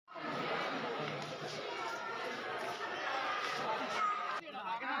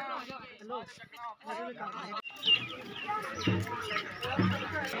अस्सलाम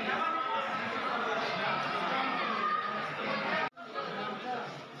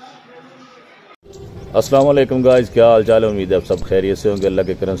वालेकुम गाइस, क्या हाल चाल है। उम्मीद है आप सब खैरियत से होंगे। अल्लाह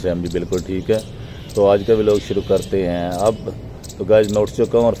के करम से हम भी बिल्कुल ठीक है। तो आज का व्लॉग शुरू करते हैं। अब तो गाइस मैं उठ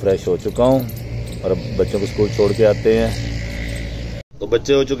चुका हूँ और फ्रेश हो चुका हूँ और अब बच्चों को स्कूल छोड़ के आते हैं। तो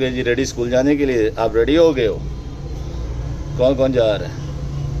बच्चे हो चुके हैं जी रेडी स्कूल जाने के लिए। आप रेडी हो गए हो? कौन कौन जा रहा है?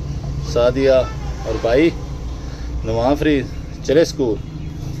 सादिया और भाई नवां फ्री चले स्कूल।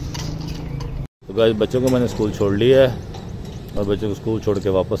 तो गाइस बच्चों को मैंने स्कूल छोड़ लिया है और बच्चों को स्कूल छोड़ के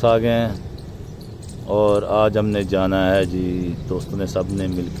वापस आ गए हैं। और आज हमने जाना है जी, दोस्तों ने सब ने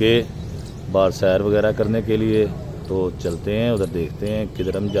मिलके बाहर सैर वगैरह करने के लिए। तो चलते हैं उधर, देखते हैं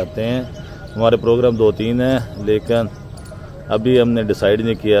किधर हम जाते हैं। हमारे प्रोग्राम 2-3 हैं, लेकिन अभी हमने डिसाइड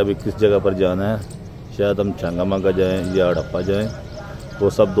नहीं किया अभी किस जगह पर जाना है। शायद हम छंगामांगा जाएं या हड़प्पा जाएं। वो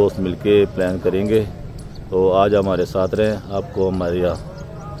सब दोस्त मिलके प्लान करेंगे। तो आज हमारे साथ रहें, आपको हमारी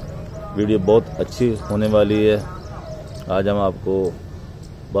वीडियो बहुत अच्छी होने वाली है। आज हम आपको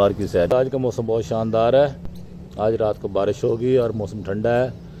बाहर की सैर। आज का मौसम बहुत शानदार है। आज रात को बारिश होगी और मौसम ठंडा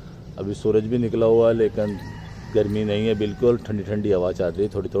है। अभी सूरज भी निकला हुआ है, लेकिन गर्मी नहीं है, बिल्कुल ठंडी ठंडी हवा चल रही है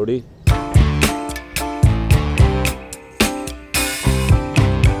थोड़ी थोड़ी।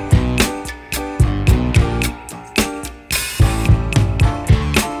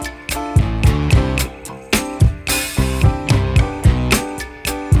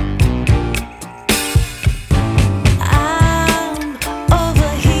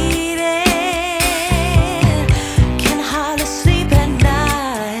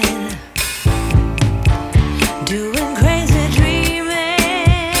 Doing crazy dreaming.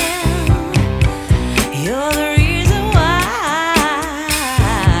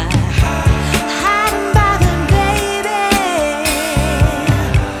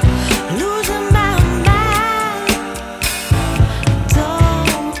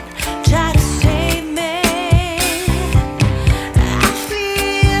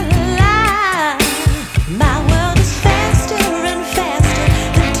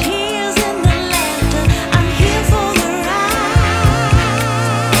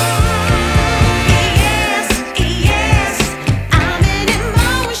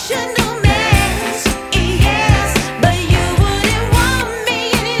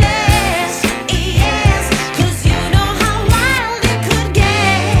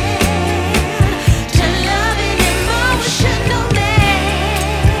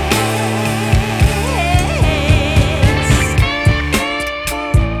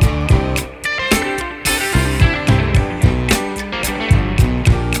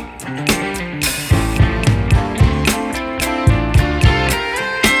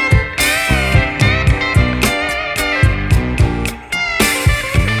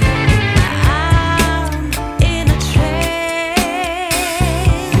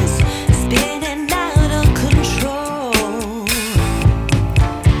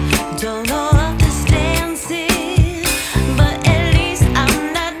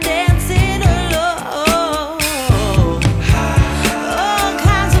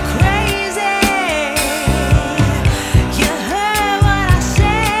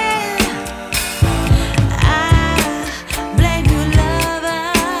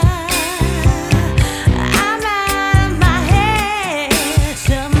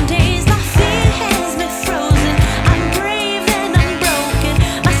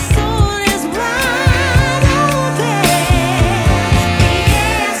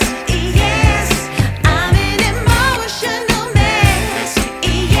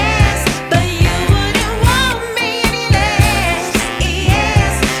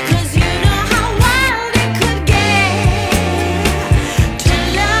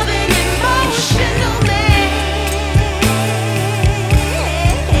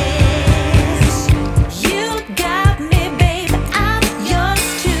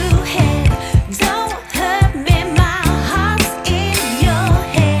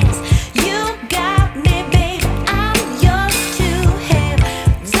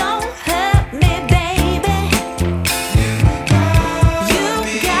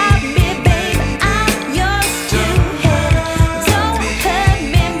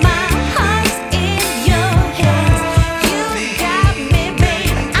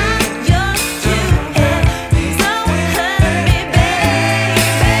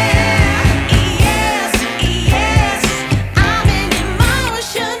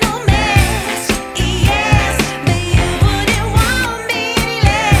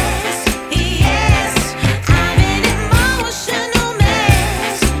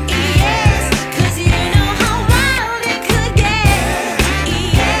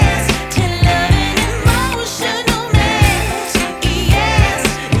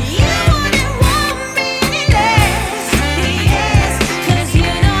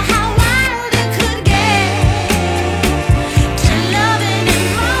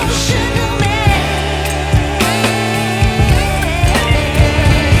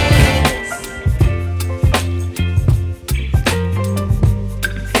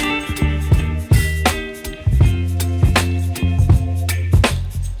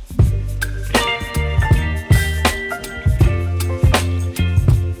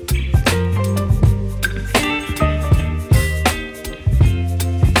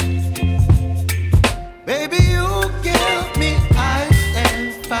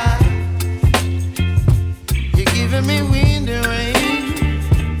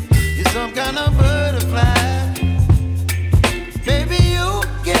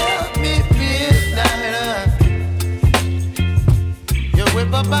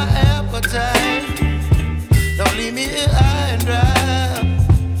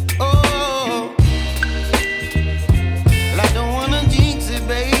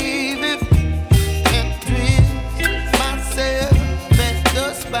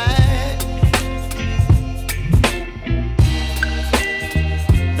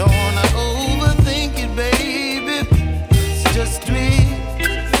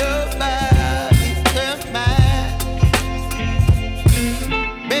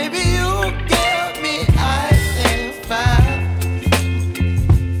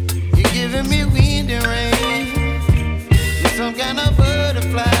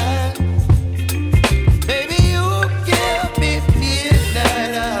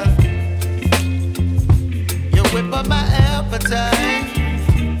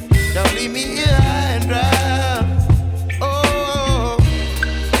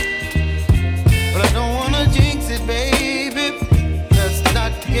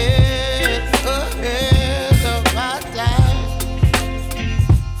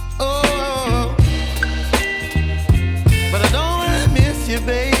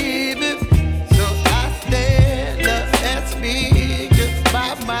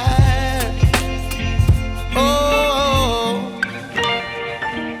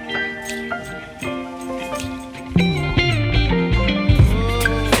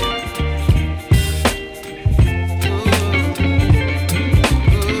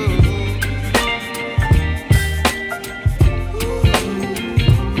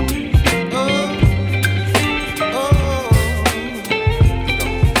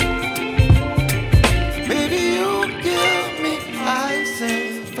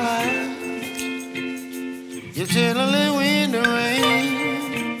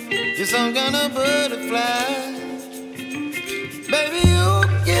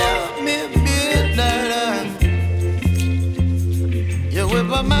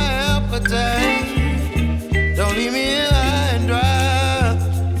 up my appetite. Don't leave me here